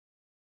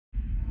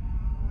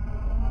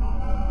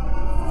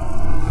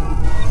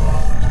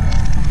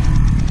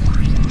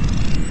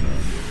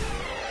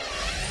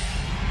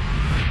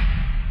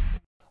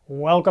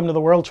Welcome to the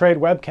World Trade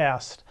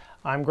Webcast.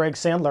 I'm Greg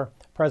Sandler,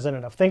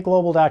 president of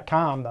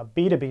ThinkGlobal.com, the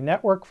B2B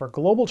network for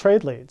global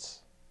trade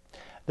leads.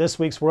 This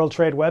week's World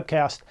Trade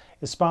Webcast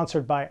is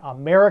sponsored by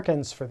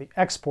Americans for the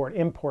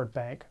Export-Import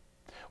Bank,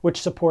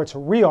 which supports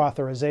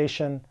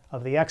reauthorization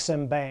of the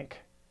EXIM Bank.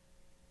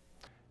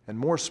 And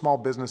more small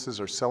businesses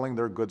are selling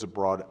their goods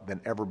abroad than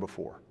ever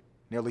before,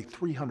 nearly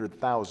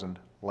 300,000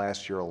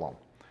 last year alone.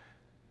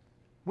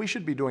 We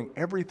should be doing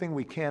everything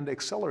we can to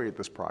accelerate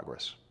this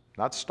progress,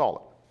 not stall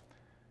it.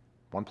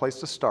 One place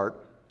to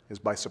start is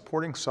by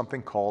supporting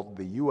something called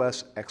the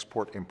U.S.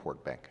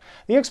 Export-Import Bank.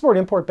 The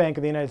Export-Import Bank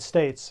of the United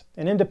States,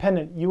 an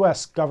independent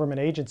U.S. government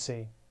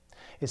agency,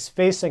 is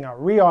facing a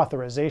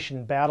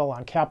reauthorization battle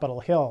on Capitol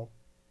Hill,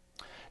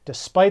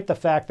 despite the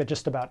fact that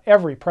just about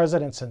every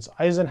president since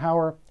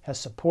Eisenhower has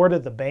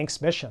supported the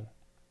bank's mission.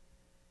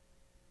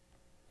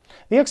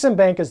 The EXIM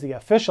Bank is the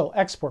official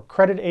export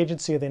credit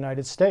agency of the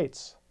United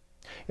States.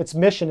 Its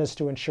mission is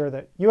to ensure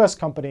that U.S.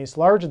 companies,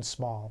 large and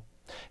small,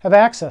 have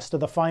access to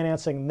the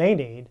financing they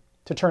need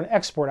to turn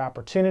export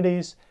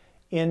opportunities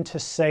into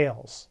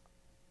sales.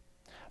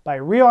 By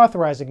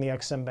reauthorizing the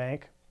EXIM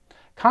Bank,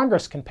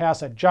 Congress can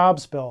pass a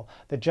jobs bill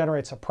that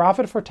generates a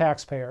profit for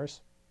taxpayers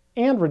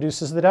and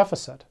reduces the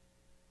deficit.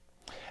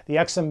 The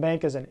EXIM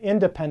Bank is an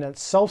independent,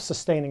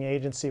 self-sustaining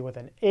agency with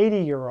an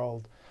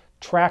 80-year-old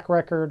track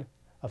record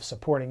of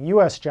supporting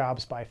U.S.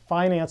 jobs by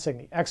financing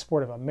the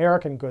export of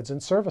American goods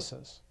and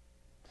services.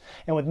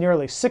 And with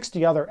nearly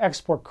 60 other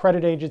export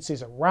credit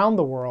agencies around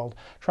the world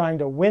trying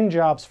to win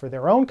jobs for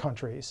their own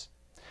countries,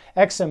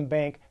 EXIM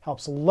Bank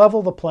helps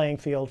level the playing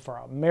field for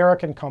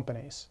American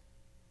companies.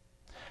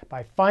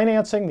 By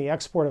financing the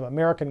export of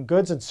American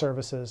goods and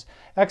services,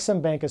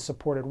 EXIM Bank has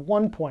supported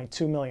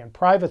 1.2 million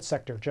private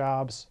sector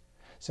jobs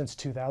since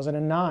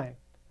 2009,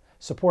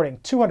 supporting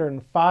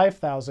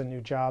 205,000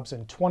 new jobs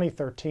in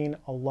 2013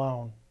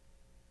 alone.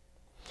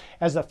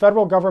 As the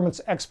federal government's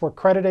export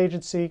credit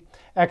agency,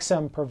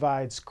 EXIM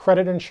provides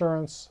credit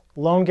insurance,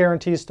 loan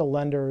guarantees to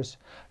lenders,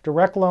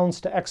 direct loans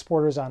to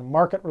exporters on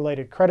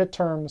market-related credit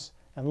terms,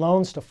 and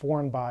loans to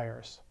foreign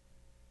buyers.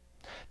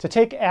 To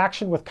take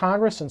action with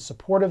Congress in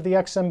support of the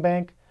EXIM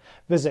Bank,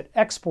 visit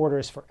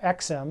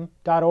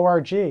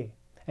exportersforexim.org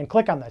and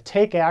click on the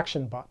Take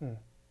Action button.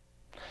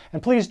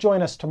 And please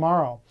join us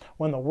tomorrow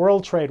when the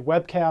World Trade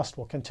Webcast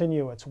will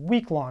continue its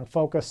week-long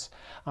focus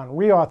on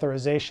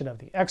reauthorization of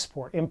the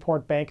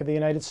Export-Import Bank of the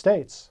United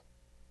States.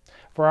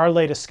 For our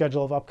latest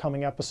schedule of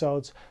upcoming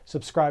episodes,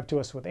 subscribe to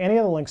us with any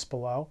of the links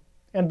below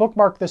and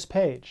bookmark this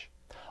page.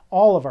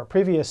 All of our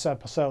previous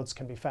episodes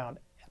can be found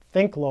at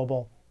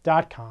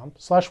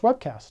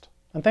thinkglobal.com/webcast.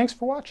 And thanks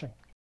for watching.